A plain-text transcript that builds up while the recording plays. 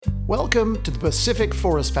Welcome to the Pacific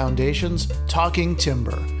Forest Foundation's Talking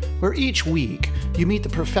Timber, where each week you meet the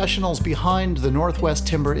professionals behind the Northwest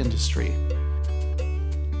timber industry.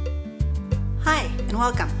 Hi, and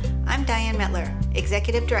welcome. I'm Diane Mettler,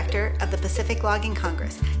 Executive Director of the Pacific Logging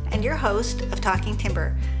Congress, and your host of Talking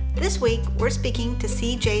Timber. This week, we're speaking to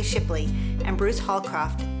C.J. Shipley and Bruce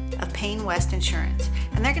Hallcroft of Payne West Insurance,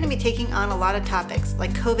 and they're going to be taking on a lot of topics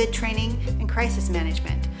like COVID training and crisis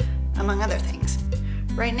management, among other things.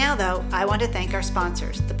 Right now, though, I want to thank our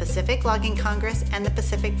sponsors, the Pacific Logging Congress and the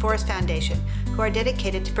Pacific Forest Foundation, who are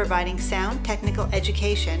dedicated to providing sound technical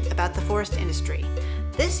education about the forest industry.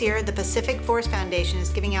 This year, the Pacific Forest Foundation is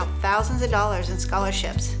giving out thousands of dollars in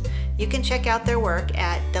scholarships. You can check out their work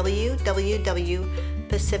at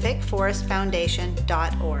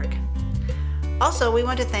www.pacificforestfoundation.org. Also, we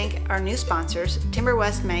want to thank our new sponsors, Timber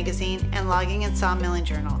West Magazine and Logging and Sawmilling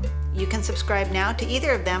Journal. You can subscribe now to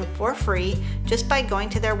either of them for free just by going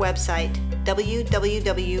to their website,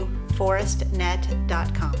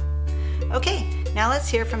 www.forestnet.com. Okay, now let's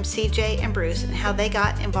hear from CJ and Bruce and how they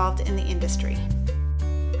got involved in the industry.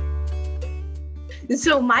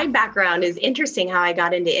 So my background is interesting how I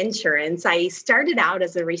got into insurance. I started out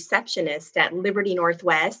as a receptionist at Liberty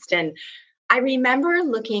Northwest, and I remember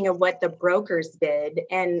looking at what the brokers did,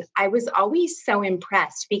 and I was always so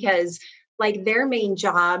impressed because their main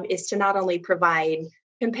job is to not only provide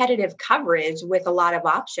competitive coverage with a lot of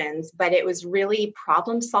options, but it was really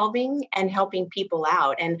problem solving and helping people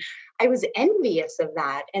out. And I was envious of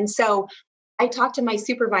that. And so I talked to my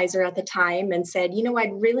supervisor at the time and said,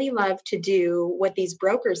 I'd really love to do what these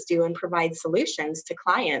brokers do and provide solutions to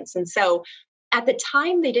clients. And so at the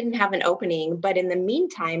time, they didn't have an opening, but in the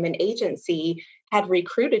meantime, an agency had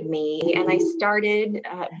recruited me, and I started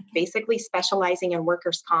basically specializing in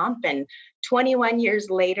workers' comp. And 21 years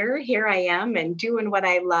later, here I am and doing what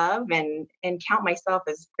I love and count myself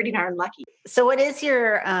as pretty darn lucky. So what is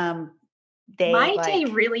your day My like? day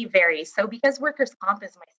really varies. So because workers' comp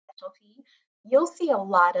is my specialty, you'll see a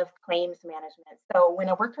lot of claims management. So when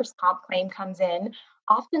a workers' comp claim comes in,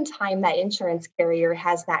 oftentimes that insurance carrier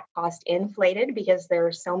has that cost inflated because there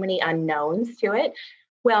are so many unknowns to it.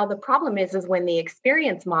 Well, the problem is when the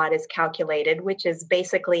experience mod is calculated, which is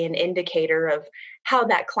basically an indicator of how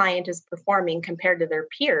that client is performing compared to their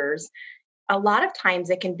peers, a lot of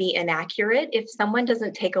times it can be inaccurate if someone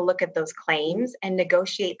doesn't take a look at those claims and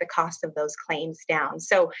negotiate the cost of those claims down.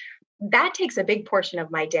 So that takes a big portion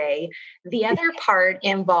of my day. The other part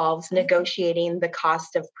involves negotiating the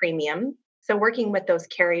cost of premium. So working with those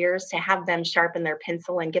carriers to have them sharpen their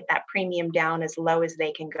pencil and get that premium down as low as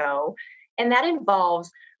they can go. And that involves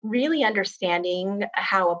really understanding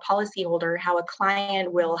how a policyholder, how a client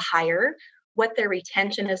will hire, what their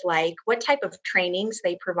retention is like, what type of trainings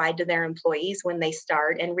they provide to their employees when they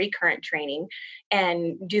start, and recurrent training,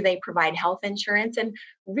 and do they provide health insurance, and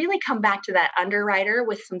really come back to that underwriter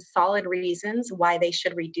with some solid reasons why they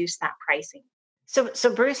should reduce that pricing. So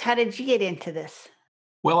Bruce, how did you get into this?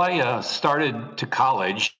 Well, I started to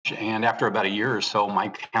college, and after about a year or so, my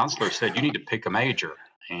counselor said, you need to pick a major.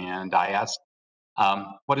 And I asked,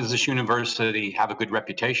 what does this university have a good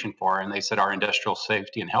reputation for? And they said, our industrial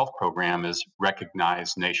safety and health program is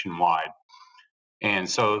recognized nationwide. And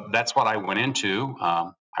so that's what I went into.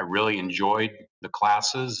 I really enjoyed the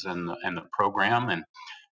classes and the program. And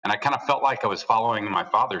I kind of felt like I was following my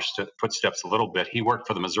father's footsteps a little bit. He worked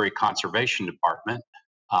for the Missouri Conservation Department,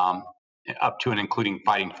 up to and including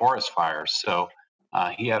fighting forest fires. So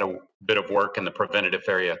he had a bit of work in the preventative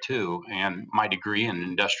area too. And my degree in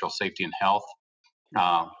industrial safety and health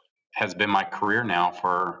has been my career now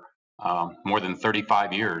for more than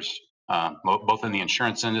 35 years, both in the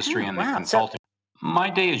insurance industry and the consulting. My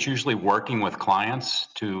day is usually working with clients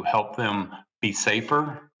to help them be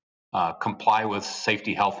safer, comply with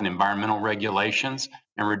safety, health, and environmental regulations,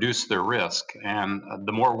 and reduce their risk. And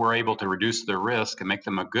the more we're able to reduce their risk and make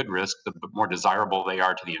them a good risk, the more desirable they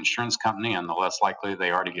are to the insurance company and the less likely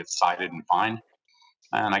they are to get cited and fined.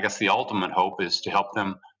 And I guess the ultimate hope is to help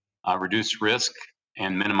them reduce risk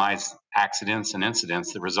and minimize accidents and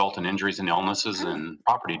incidents that result in injuries and illnesses and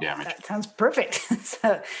property damage. That sounds perfect.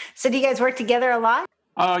 So do you guys work together a lot?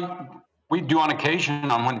 We do on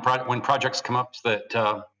occasion on when projects come up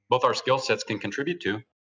that both our skill sets can contribute to.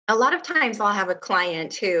 A lot of times I'll have a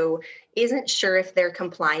client who isn't sure if they're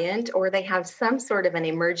compliant, or they have some sort of an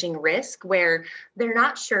emerging risk where they're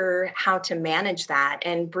not sure how to manage that.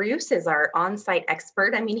 And Bruce is our on-site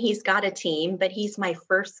expert. I mean, he's got a team, but he's my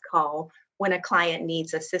first call when a client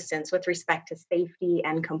needs assistance with respect to safety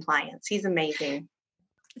and compliance. He's amazing.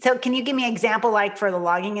 So can you give me an example, like for the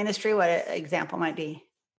logging industry, what an example might be?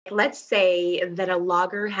 Let's say that a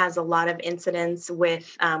logger has a lot of incidents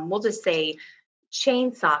with, we'll just say,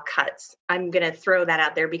 chainsaw cuts. I'm going to throw that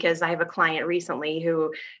out there because I have a client recently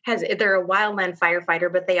who they're a wildland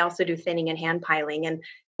firefighter, but they also do thinning and hand piling. And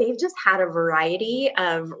they've just had a variety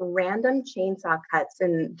of random chainsaw cuts,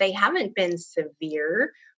 and they haven't been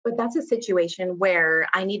severe. But that's a situation where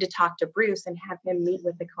I need to talk to Bruce and have him meet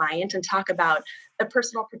with the client and talk about the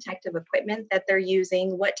personal protective equipment that they're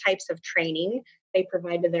using, what types of training they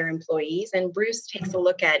provide to their employees. And Bruce takes a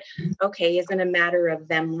look at, okay, is it a matter of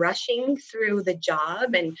them rushing through the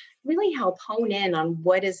job, and really help hone in on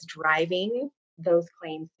what is driving those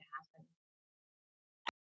claims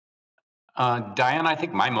to Diane, I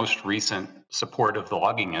think my most recent support of the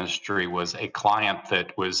logging industry was a client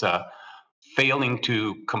that was failing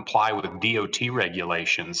to comply with DOT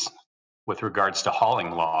regulations with regards to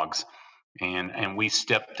hauling logs. And we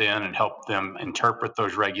stepped in and helped them interpret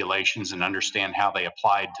those regulations and understand how they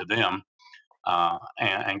applied to them,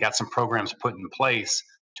 and got some programs put in place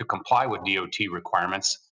to comply with DOT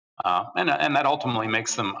requirements. And that ultimately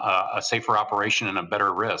makes them a safer operation and a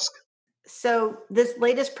better risk. So this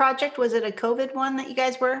latest project, was it a COVID one that you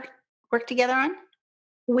guys worked together on?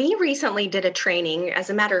 We recently did a training,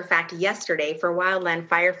 as a matter of fact, yesterday for wildland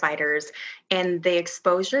firefighters and the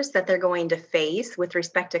exposures that they're going to face with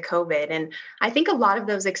respect to COVID. And I think a lot of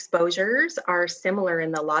those exposures are similar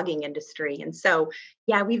in the logging industry. And so,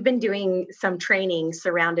 yeah, we've been doing some training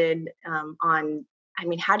surrounded on. I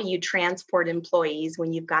mean, how do you transport employees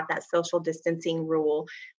when you've got that social distancing rule?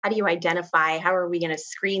 How do you identify? How are we going to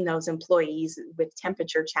screen those employees with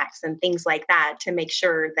temperature checks and things like that to make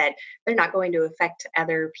sure that they're not going to affect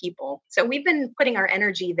other people? So we've been putting our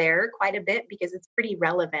energy there quite a bit because it's pretty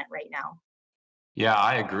relevant right now. Yeah,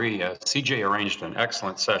 I agree. CJ arranged an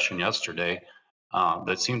excellent session yesterday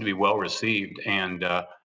that seemed to be well received. And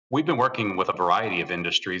we've been working with a variety of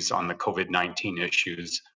industries on the COVID-19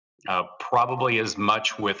 issues, probably as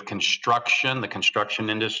much with construction, the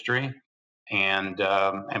construction industry, and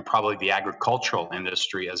probably the agricultural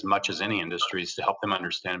industry as much as any industries to help them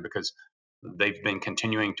understand, because they've been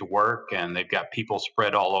continuing to work and they've got people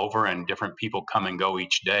spread all over and different people come and go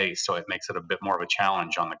each day. So it makes it a bit more of a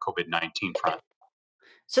challenge on the COVID-19 front.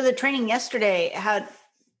 So the training yesterday,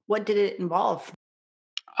 what did it involve?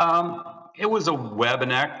 It was a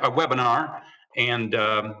webinar, and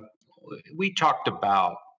we talked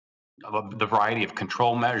about the variety of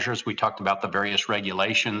control measures. We talked about the various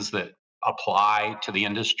regulations that apply to the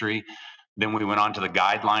industry. Then we went on to the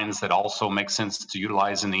guidelines that also make sense to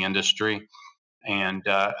utilize in the industry, and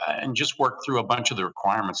just worked through a bunch of the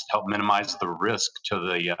requirements to help minimize the risk to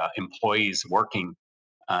the employees working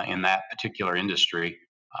in that particular industry,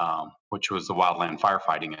 which was the wildland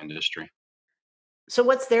firefighting industry. So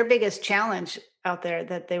what's their biggest challenge out there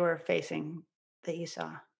that they were facing that you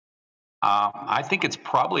saw? I think it's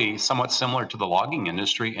probably somewhat similar to the logging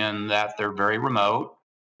industry in that they're very remote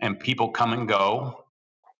and people come and go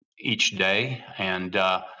each day, and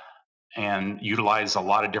utilize a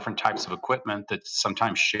lot of different types of equipment that's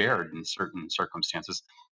sometimes shared in certain circumstances.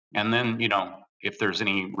 And then, if there's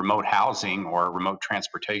any remote housing or remote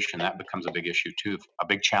transportation, that becomes a big issue too, a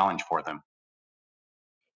big challenge for them.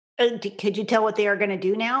 Could you tell what they are going to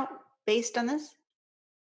do now based on this?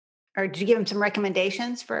 Or did you give them some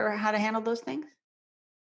recommendations for how to handle those things?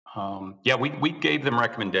 Yeah, we gave them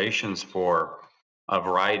recommendations for a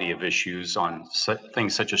variety of issues on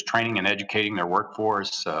things such as training and educating their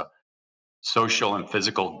workforce, social and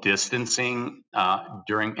physical distancing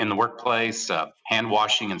during in the workplace, hand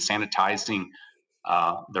washing and sanitizing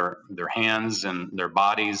their hands and their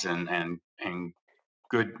bodies, and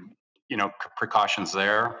good precautions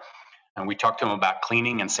there. And we talked to them about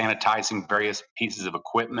cleaning and sanitizing various pieces of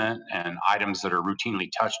equipment and items that are routinely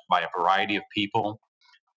touched by a variety of people,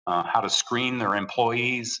 how to screen their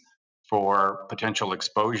employees for potential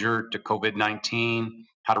exposure to COVID-19,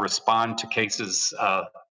 how to respond to cases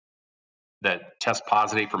that test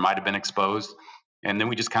positive or might have been exposed. And then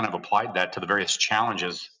we just kind of applied that to the various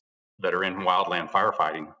challenges that are in wildland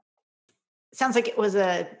firefighting. Sounds like it was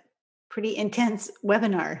a pretty intense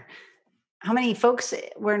webinar. How many folks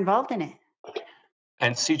were involved in it?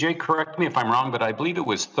 And CJ, correct me if I'm wrong, but I believe it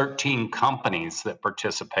was 13 companies that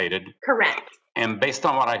participated. Correct. And based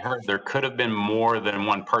on what I heard, there could have been more than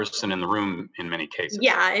one person in the room in many cases.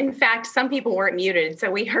 Yeah, in fact, some people weren't muted, so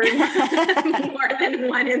we heard more than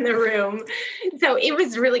one in the room. So it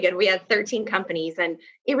was really good. We had 13 companies, and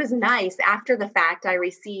it was nice. After the fact, I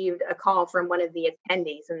received a call from one of the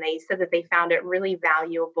attendees, and they said that they found it really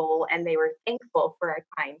valuable and they were thankful for our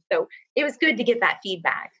time. So it was good to get that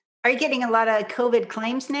feedback. Are you getting a lot of COVID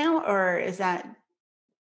claims now, or is that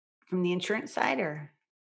from the insurance side, or?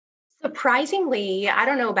 Surprisingly, I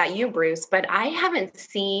don't know about you, Bruce, but I haven't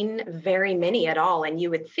seen very many at all. And you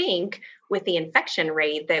would think with the infection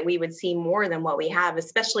rate that we would see more than what we have,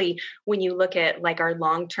 especially when you look at like our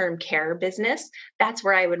long-term care business. That's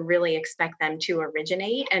where I would really expect them to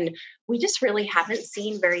originate. And we just really haven't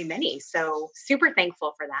seen very many. So super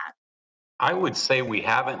thankful for that. I would say we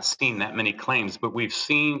haven't seen that many claims, but we've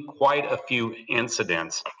seen quite a few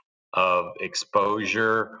incidents of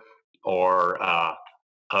exposure or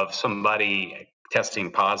of somebody testing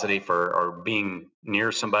positive or being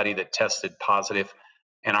near somebody that tested positive.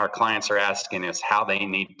 And our clients are asking us how they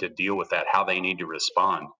need to deal with that, how they need to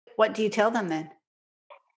respond. What do you tell them then?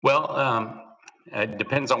 Well, it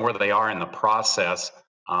depends on where they are in the process,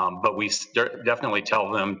 but we definitely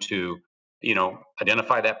tell them to,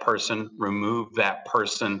 identify that person, remove that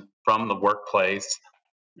person from the workplace,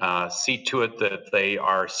 see to it that they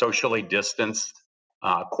are socially distanced,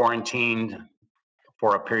 quarantined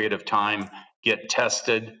for a period of time, get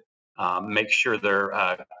tested, make sure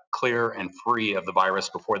they're clear and free of the virus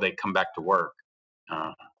before they come back to work.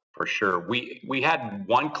 For sure. We had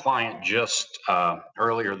one client just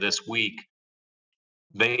earlier this week.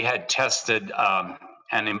 They had tested a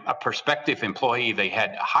prospective employee. They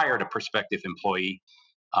had hired a prospective employee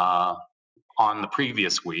on the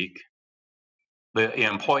previous week. The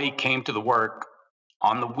employee came to the work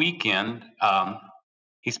on the weekend.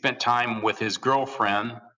 He spent time with his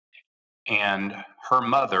girlfriend and her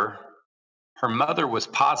mother. Her mother was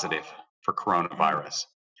positive for coronavirus.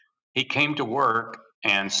 He came to work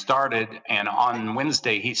and on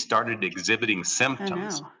Wednesday, he started exhibiting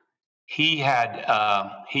symptoms. He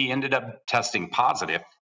ended up testing positive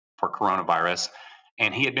for coronavirus,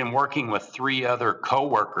 and he had been working with 3 other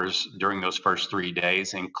coworkers during those first 3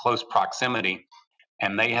 days in close proximity,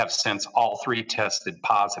 and they have since all 3 tested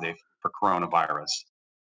positive for coronavirus.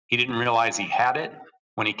 He didn't realize he had it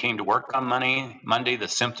when he came to work on Monday. The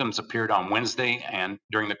symptoms appeared on Wednesday, and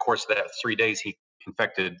during the course of that 3 days, he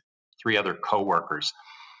infected 3 other coworkers.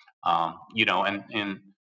 And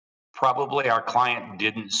probably our client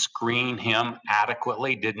didn't screen him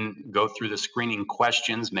adequately, didn't go through the screening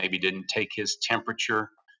questions, maybe didn't take his temperature,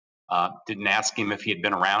 didn't ask him if he had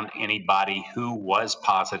been around anybody who was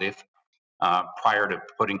positive prior to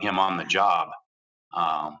putting him on the job.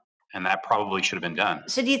 And that probably should have been done.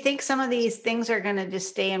 So do you think some of these things are going to just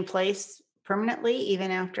stay in place permanently,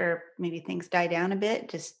 even after maybe things die down a bit,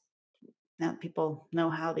 just now that people know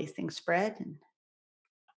how these things spread?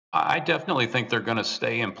 I definitely think they're going to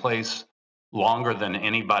stay in place longer than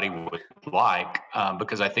anybody would like,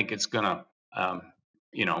 because I think it's going to,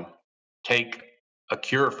 take a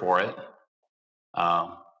cure for it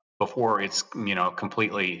before it's,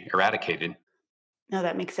 completely eradicated. No,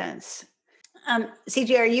 that makes sense.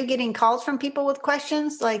 CJ, are you getting calls from people with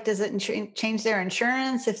questions? Like, does it change their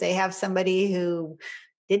insurance if they have somebody who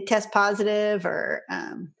did test positive, or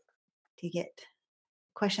do you get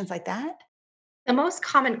questions like that? The most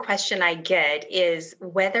common question I get is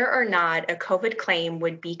whether or not a COVID claim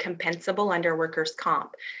would be compensable under workers'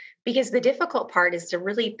 comp, because the difficult part is to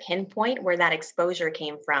really pinpoint where that exposure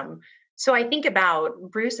came from. So I think about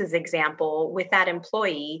Bruce's example with that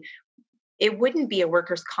employee. It wouldn't be a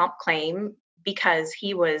workers' comp claim because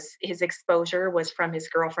his exposure was from his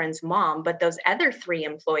girlfriend's mom, but those other 3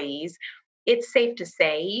 employees, it's safe to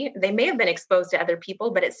say they may have been exposed to other people,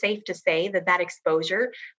 but it's safe to say that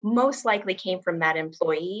exposure most likely came from that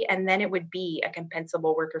employee, and then it would be a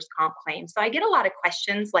compensable workers' comp claim. So I get a lot of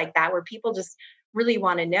questions like that where people just really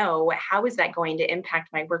want to know, how is that going to impact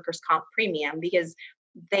my workers' comp premium? Because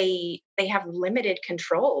they have limited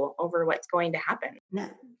control over what's going to happen. No.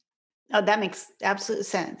 Oh, that makes absolute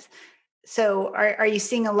sense. So are you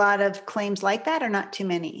seeing a lot of claims like that, or not too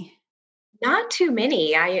many? Not too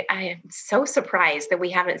many. I am so surprised that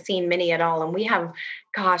we haven't seen many at all. And we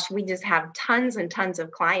just have tons and tons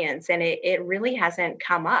of clients, and it really hasn't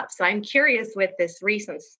come up. So I'm curious with this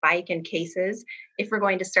recent spike in cases, if we're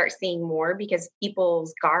going to start seeing more, because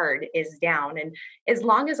people's guard is down. And as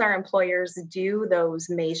long as our employers do those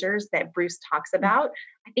measures that Bruce talks about,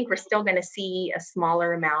 I think we're still going to see a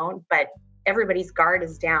smaller amount, but everybody's guard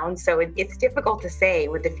is down. So it's difficult to say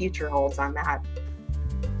what the future holds on that.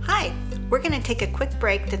 Hi, we're going to take a quick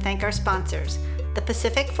break to thank our sponsors, the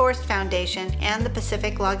Pacific Forest Foundation and the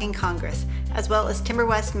Pacific Logging Congress, as well as Timber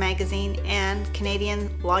West Magazine and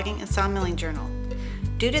Canadian Logging and Sawmilling Journal.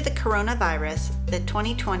 Due to the coronavirus, the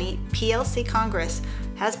 2020 PLC Congress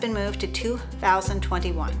has been moved to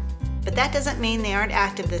 2021. But that doesn't mean they aren't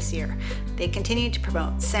active this year. They continue to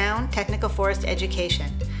promote sound technical forest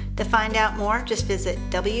education. To find out more, just visit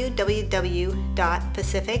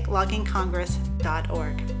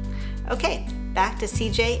www.pacificloggingcongress.org. Okay, back to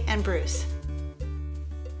CJ and Bruce.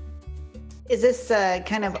 Is this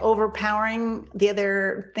kind of overpowering the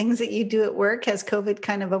other things that you do at work? Has COVID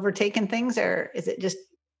kind of overtaken things, or is it just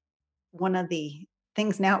one of the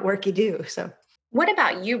things now at work you do? So, What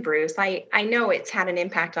about you, Bruce? I know it's had an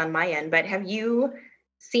impact on my end, but have you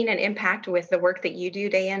seen an impact with the work that you do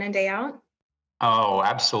day in and day out? Oh,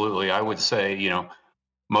 absolutely. I would say,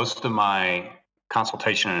 most of my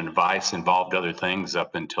consultation and advice involved other things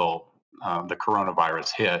up until the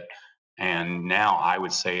coronavirus hit. And now I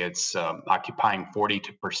would say it's occupying 40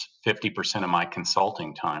 to 50% of my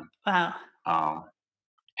consulting time. wow. Um,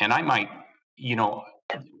 and I might, you know,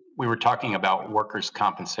 we were talking about workers'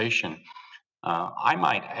 compensation. I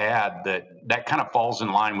might add that that kind of falls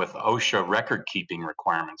in line with OSHA record keeping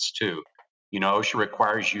requirements too. OSHA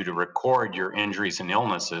requires you to record your injuries and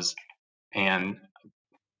illnesses, and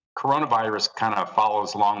coronavirus kind of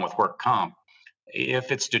follows along with work comp.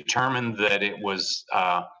 If it's determined that it was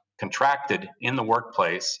contracted in the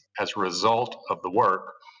workplace as a result of the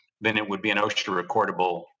work, then it would be an OSHA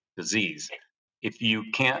recordable disease. If you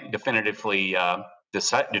can't definitively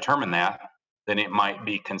determine that, then it might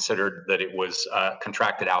be considered that it was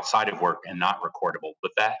contracted outside of work and not recordable.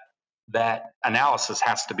 But that analysis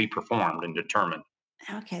has to be performed and determined.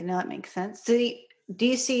 Okay, no, that makes sense. So, do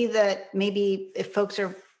you see that maybe if folks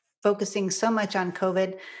are focusing so much on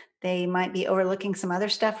COVID, they might be overlooking some other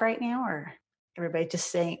stuff right now, or everybody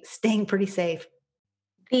just staying pretty safe?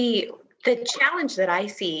 The challenge that I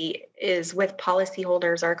see is with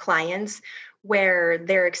policyholders or clients where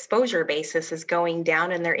their exposure basis is going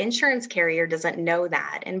down and their insurance carrier doesn't know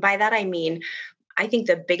that. And by that I mean I think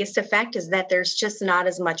the biggest effect is that there's just not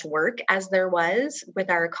as much work as there was with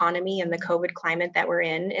our economy and the COVID climate that we're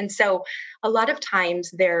in. And so a lot of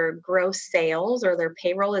times their gross sales or their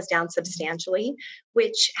payroll is down substantially,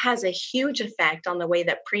 which has a huge effect on the way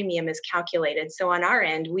that premium is calculated. So on our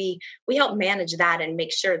end, we help manage that and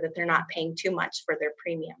make sure that they're not paying too much for their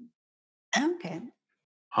premium. Okay.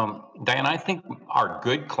 Diane, I think our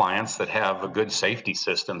good clients that have a good safety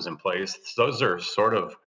systems in place, those are sort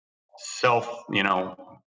of self, uh,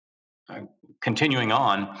 continuing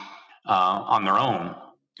on their own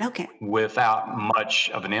Okay. without much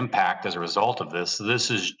of an impact as a result of this. This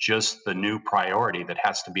is just the new priority that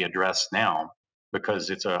has to be addressed now because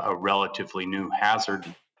it's a relatively new hazard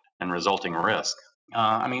and resulting risk.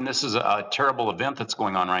 I mean, this is a terrible event that's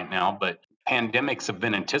going on right now, but pandemics have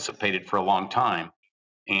been anticipated for a long time.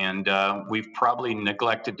 And we've probably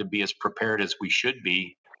neglected to be as prepared as we should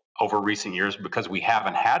be over recent years because we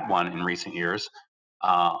haven't had one in recent years.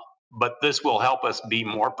 Uh, but this will help us be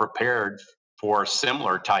more prepared for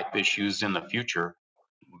similar type issues in the future,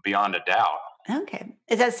 beyond a doubt. Okay.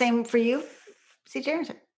 Is that same for you,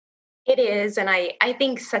 CJ? It is. And I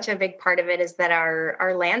think such a big part of it is that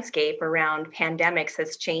our landscape around pandemics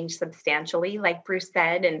has changed substantially, like Bruce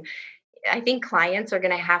said. And I think clients are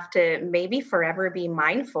going to have to maybe forever be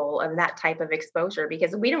mindful of that type of exposure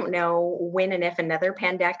because we don't know when and if another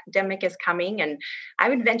pandemic is coming. And I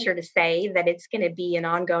would venture to say that it's going to be an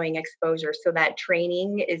ongoing exposure. So that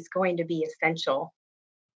training is going to be essential.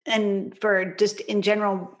 And for just in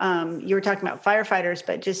general, you were talking about firefighters,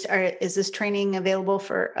 but is this training available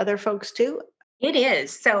for other folks too? It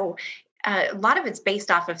is. So a lot of it's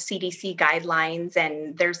based off of CDC guidelines,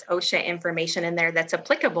 and there's OSHA information in there that's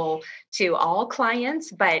applicable to all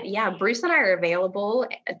clients. But yeah, Bruce and I are available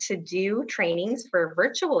to do trainings for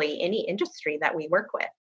virtually any industry that we work with.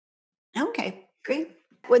 Okay, great.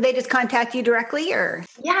 Would they just contact you directly or?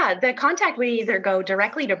 Yeah, the contact would either go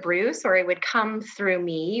directly to Bruce or it would come through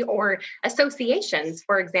me or associations,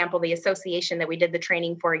 for example, the association that we did the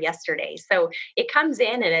training for yesterday. So it comes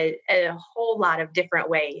in a whole lot of different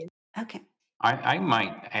ways. Okay. I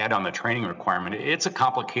might add on the training requirement. It's a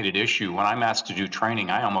complicated issue. When I'm asked to do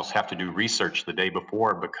training, I almost have to do research the day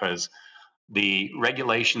before because the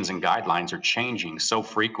regulations and guidelines are changing so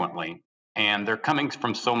frequently and they're coming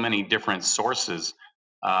from so many different sources.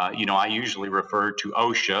 I usually refer to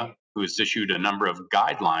OSHA, who has issued a number of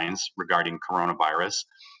guidelines regarding coronavirus,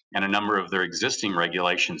 and a number of their existing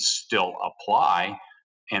regulations still apply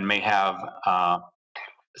and may have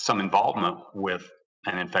some involvement with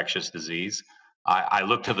an infectious disease. I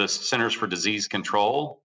look to the Centers for Disease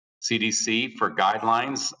Control, CDC, for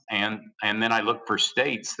guidelines, and then I look for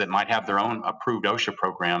states that might have their own approved OSHA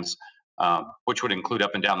programs, which would include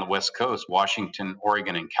up and down the West Coast. Washington,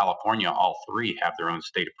 Oregon, and California, all three have their own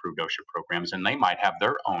state approved OSHA programs, and they might have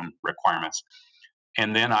their own requirements.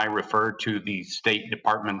 And then I refer to the state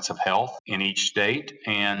departments of health in each state,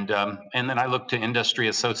 and then I look to industry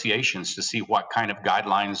associations to see what kind of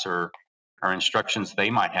guidelines or instructions they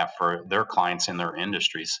might have for their clients in their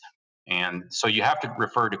industries. And so you have to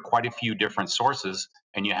refer to quite a few different sources,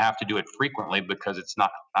 and you have to do it frequently because it's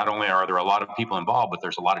not only are there a lot of people involved, but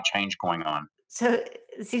there's a lot of change going on. So,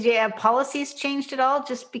 CJ, have policies changed at all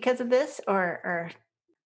just because of this, or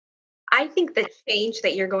I think the change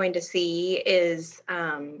that you're going to see is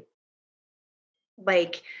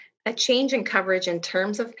like a change in coverage in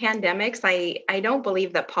terms of pandemics. I don't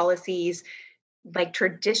believe that policies like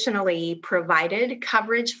traditionally provided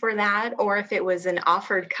coverage for that, or if it was an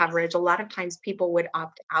offered coverage, a lot of times people would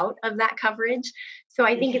opt out of that coverage. So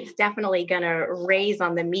I think it's definitely going to raise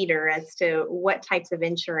on the meter as to what types of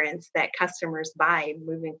insurance that customers buy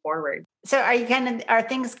moving forward. so are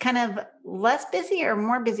things kind of less busy or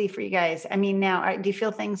more busy for you guys? I mean, now do you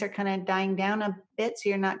feel things are kind of dying down a bit, so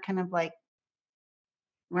you're not kind of like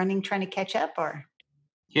running trying to catch up, or?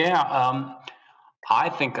 Yeah, I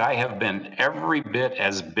think I have been every bit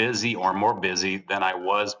as busy or more busy than I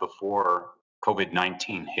was before COVID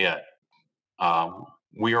 19 hit. Um,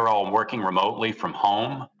 we are all working remotely from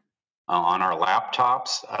home on our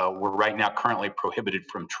laptops. We're right now currently prohibited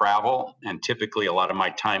from travel, and typically a lot of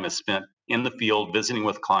my time is spent in the field visiting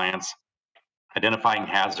with clients, identifying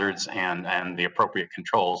hazards and the appropriate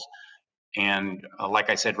controls. And like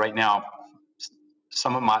I said, right now,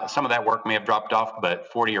 some of that work may have dropped off, but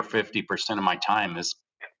 40 or 50% of my time is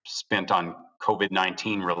spent on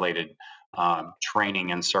COVID-19 related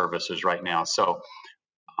training and services right now. So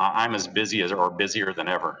I'm as busy as or busier than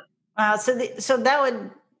ever. Wow. So that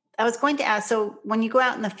would, I was going to ask. So when you go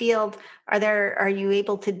out in the field, are you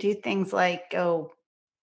able to do things like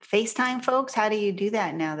FaceTime folks? How do you do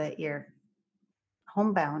that now that you're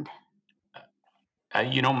homebound?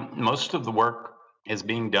 Most of the work is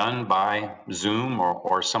being done by Zoom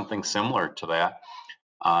or something similar to that.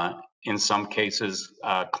 In some cases,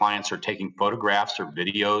 clients are taking photographs or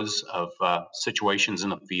videos of situations in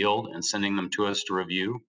the field and sending them to us to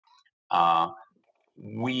review. Uh,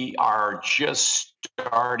 we are just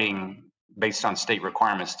starting, based on state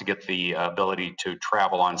requirements, to get the ability to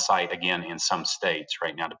travel on site again in some states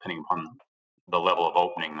right now, depending upon the level of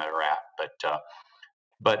opening that they're at.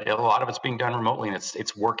 But a lot of it's being done remotely, and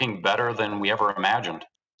it's working better than we ever imagined.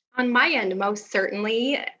 On my end, most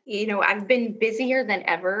certainly, I've been busier than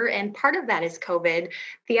ever. And part of that is COVID.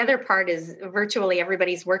 The other part is virtually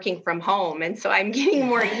everybody's working from home. And so I'm getting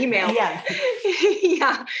more emails. Yeah.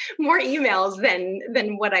 Yeah, more emails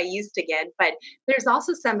than what I used to get. But there's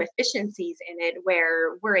also some efficiencies in it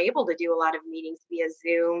where we're able to do a lot of meetings via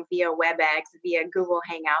Zoom, via WebEx, via Google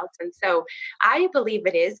Hangouts. And so I believe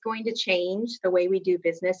it is going to change the way we do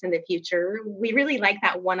business in the future. We really like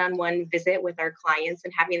that one-on-one visit with our clients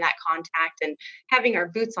and having that contact and having our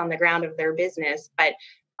boots on the ground of their business, but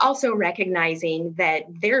also recognizing that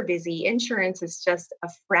they're busy. Insurance is just a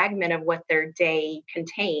fragment of what their day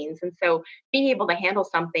contains. And so being able to handle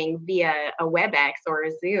something via a WebEx or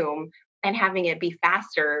a Zoom and having it be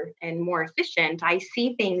faster and more efficient, I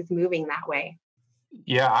see things moving that way.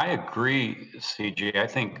 Yeah, I agree, CJ. I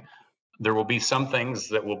think there will be some things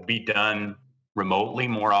that will be done remotely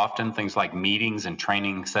more often, things like meetings and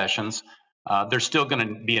training sessions. There's still going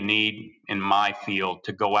to be a need in my field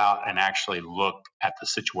to go out and actually look at the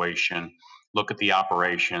situation, look at the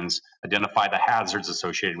operations, identify the hazards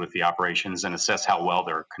associated with the operations, and assess how well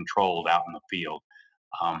they're controlled out in the field.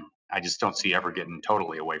 I just don't see ever getting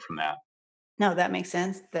totally away from that. No, that makes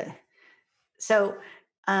sense. So,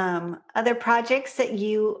 other projects that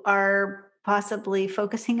you are possibly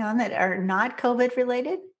focusing on that are not COVID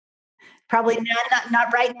related? Probably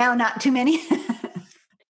not right now, not too many.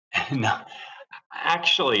 No,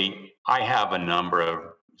 actually, I have a number of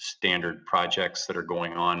standard projects that are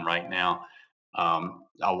going on right now.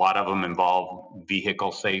 A lot of them involve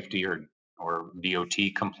vehicle safety or DOT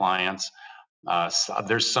compliance.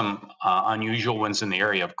 There's some unusual ones in the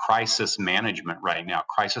area of crisis management right now,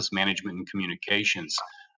 crisis management and communications.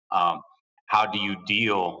 Um, how do you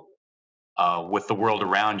deal with the world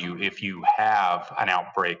around you if you have an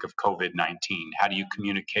outbreak of COVID 19? How do you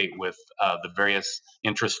communicate with the various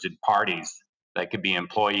interested parties? That could be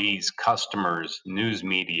employees, customers, news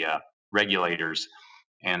media, regulators.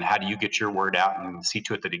 And how do you get your word out and see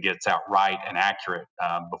to it that it gets out right and accurate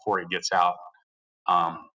before it gets out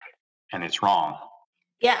um, and it's wrong?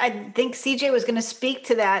 Yeah, I think CJ was going to speak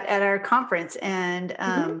to that at our conference, and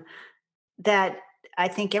Mhm. that I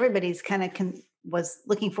think everybody's kind of was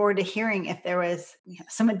looking forward to hearing if there was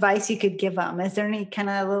some advice you could give them. Is there any kind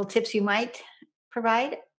of little tips you might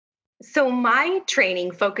provide? So, my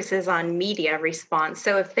training focuses on media response.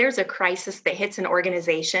 So, if there's a crisis that hits an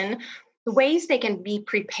organization, the ways they can be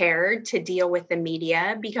prepared to deal with the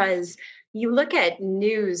media, because you look at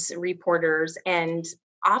news reporters and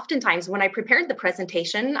oftentimes when I prepared the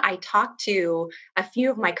presentation, I talked to a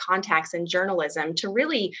few of my contacts in journalism to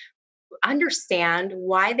really understand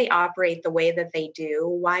why they operate the way that they do,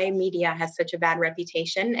 why media has such a bad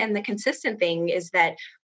reputation. And the consistent thing is that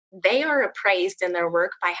they are appraised in their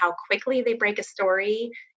work by how quickly they break a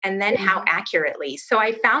story and then how accurately. So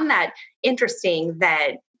I found that interesting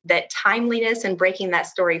that timeliness and breaking that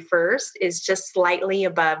story first is just slightly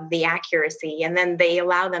above the accuracy, and then they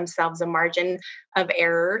allow themselves a margin of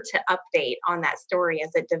error to update on that story as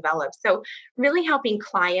it develops. So really helping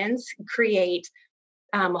clients create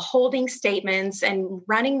holding statements and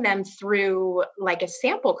running them through like a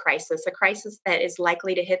sample crisis, a crisis that is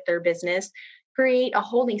likely to hit their business, create a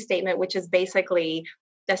holding statement, which is basically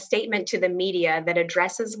a statement to the media that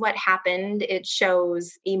addresses what happened. It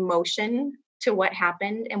shows emotion to what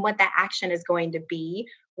happened and what that action is going to be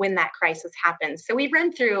when that crisis happens. So we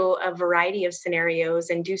run through a variety of scenarios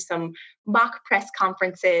and do some mock press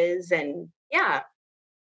conferences, and yeah.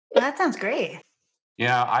 Well, that sounds great.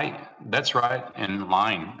 Yeah, that's right in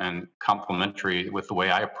line and complementary with the way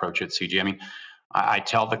I approach it, CG. I mean, I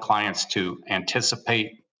tell the clients to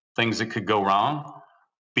anticipate things that could go wrong,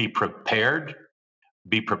 be prepared,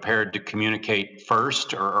 be prepared to communicate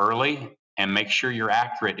first or early, and make sure you're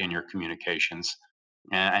accurate in your communications.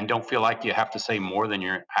 And don't feel like you have to say more than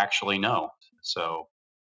you actually know. So,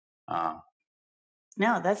 uh,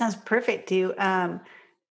 No, that sounds perfect too.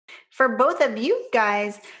 For both of you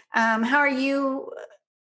guys, how are you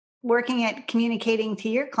working at communicating to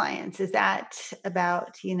your clients? Is that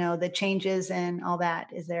about, the changes and all that?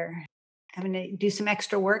 Is there having to do some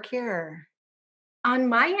extra work here? Or? On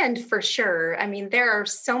my end, for sure. I mean, there are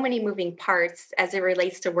so many moving parts as it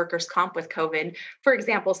relates to workers' comp with COVID. For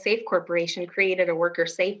example, Safe Corporation created a worker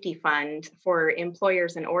safety fund for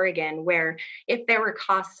employers in Oregon, where if there were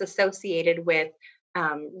costs associated with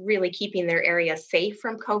really keeping their area safe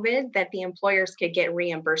from COVID, that the employers could get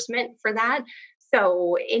reimbursement for that.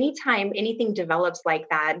 So anytime anything develops like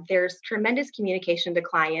that, there's tremendous communication to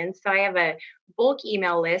clients. So I have a bulk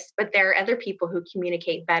email list, but there are other people who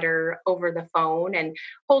communicate better over the phone and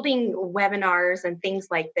holding webinars and things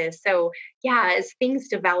like this. So yeah, as things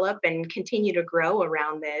develop and continue to grow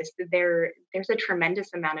around this, there's a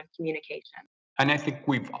tremendous amount of communication. and I think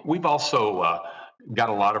we've also got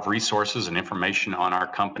a lot of resources and information on our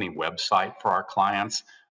company website for our clients.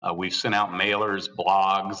 We've sent out mailers,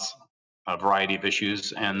 blogs, a variety of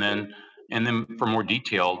issues, and then for more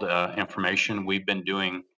detailed information, we've been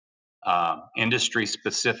doing industry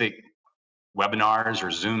specific webinars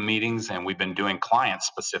or Zoom meetings, and we've been doing client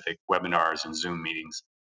specific webinars and Zoom meetings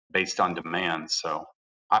based on demand. So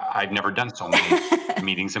I've never done so many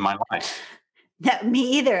meetings in my life. Yeah,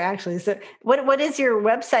 me either, actually. So, what is your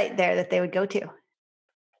website there that they would go to?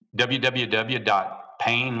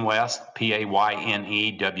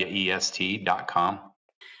 www.paynewest.com.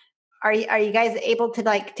 Are you guys able to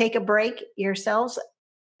like take a break yourselves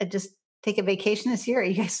and just take a vacation this year? Are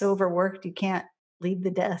you guys so overworked you can't leave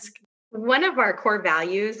the desk? One of our core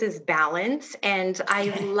values is balance, and I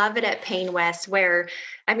love it at Pain West, where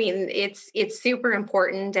I mean it's super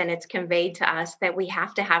important and it's conveyed to us that we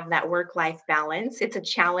have to have that work-life balance. It's a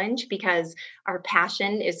challenge because our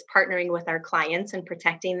passion is partnering with our clients and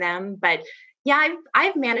protecting them. But yeah,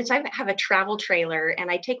 I've managed. I have a travel trailer,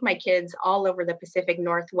 and I take my kids all over the Pacific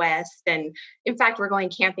Northwest. And in fact, we're going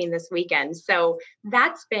camping this weekend, so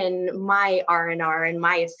that's been my R&R and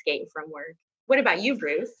my escape from work. What about you,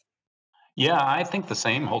 Bruce? Yeah, I think the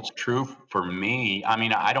same holds true for me. I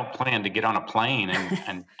mean, I don't plan to get on a plane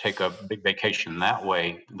and take a big vacation that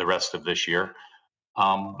way the rest of this year.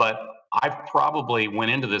 But I've probably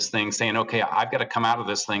went into this thing saying, okay, I've got to come out of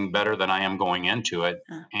this thing better than I am going into it.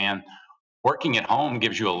 Uh, And working at home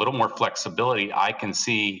gives you a little more flexibility. I can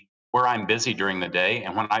see where I'm busy during the day.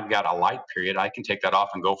 And when I've got a light period, I can take that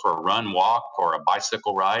off and go for a run, walk, or a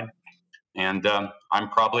bicycle ride. And I'm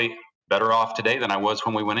probably better off today than I was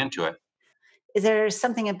when we went into it. Is there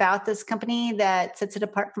something about this company that sets it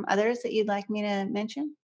apart from others that you'd like me to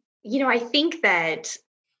mention? I think that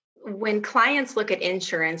when clients look at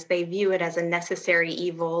insurance, they view it as a necessary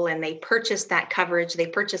evil and they purchase that coverage, they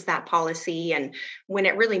purchase that policy. And when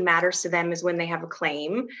it really matters to them is when they have a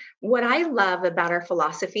claim. What I love about our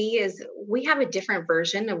philosophy is we have a different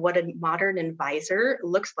version of what a modern advisor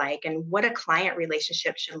looks like and what a client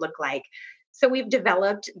relationship should look like. So we've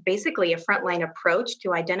developed basically a frontline approach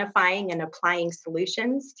to identifying and applying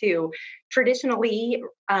solutions to traditionally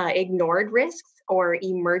ignored risks or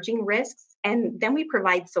emerging risks. And then we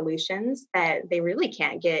provide solutions that they really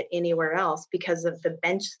can't get anywhere else because of the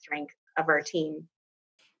bench strength of our team.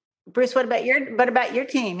 Bruce, what about your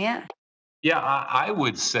team? Yeah. Yeah, I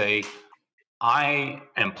would say I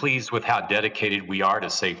am pleased with how dedicated we are to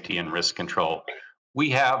safety and risk control.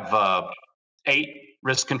 We have 8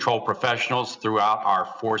 risk control professionals throughout our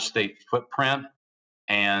 4-state footprint,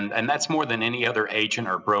 and that's more than any other agent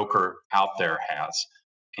or broker out there has.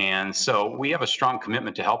 And so we have a strong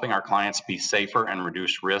commitment to helping our clients be safer and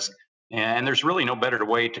reduce risk. And there's really no better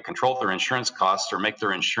way to control their insurance costs or make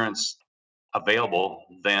their insurance available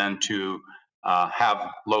than to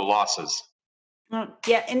have low losses.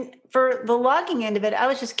 Yeah, and for the logging end of it, I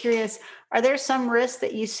was just curious, are there some risks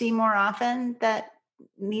that you see more often that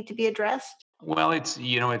need to be addressed? Well, it's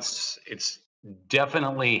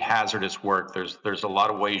definitely hazardous work. There's a lot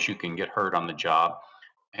of ways you can get hurt on the job,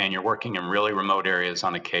 and you're working in really remote areas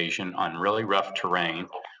on occasion on really rough terrain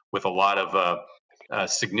with a lot of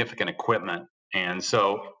significant equipment. And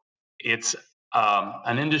so it's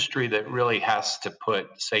an industry that really has to put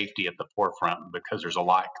safety at the forefront because there's a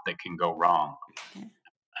lot that can go wrong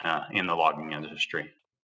in the logging industry.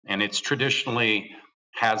 And it's traditionally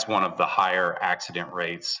has one of the higher accident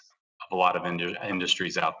rates of a lot of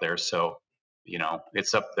industries out there. So,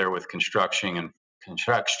 it's up there with construction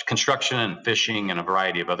and fishing and a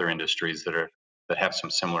variety of other industries that have some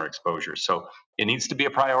similar exposure. So it needs to be a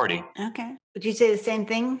priority. Okay. Would you say the same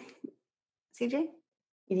thing, CJ?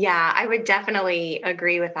 Yeah, I would definitely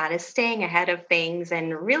agree with that. Is staying ahead of things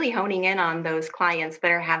and really honing in on those clients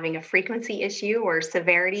that are having a frequency issue or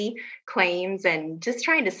severity claims and just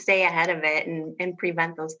trying to stay ahead of it and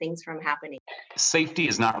prevent those things from happening. Safety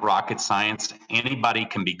is not rocket science. Anybody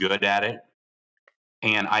can be good at it.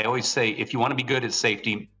 And I always say, if you want to be good at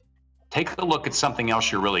safety, take a look at something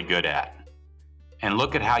else you're really good at and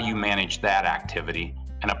look at how you manage that activity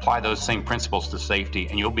and apply those same principles to safety,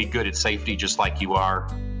 and you'll be good at safety just like you are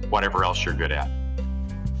whatever else you're good at.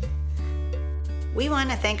 We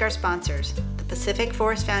want to thank our sponsors, the Pacific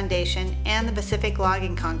Forest Foundation and the Pacific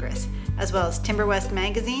Logging Congress, as well as Timber West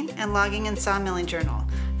Magazine and Logging and Sawmilling Journal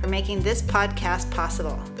for making this podcast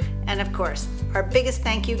possible. And of course, our biggest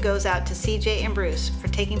thank you goes out to CJ and Bruce for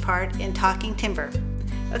taking part in Talking Timber.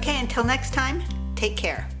 Okay, until next time, take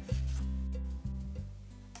care.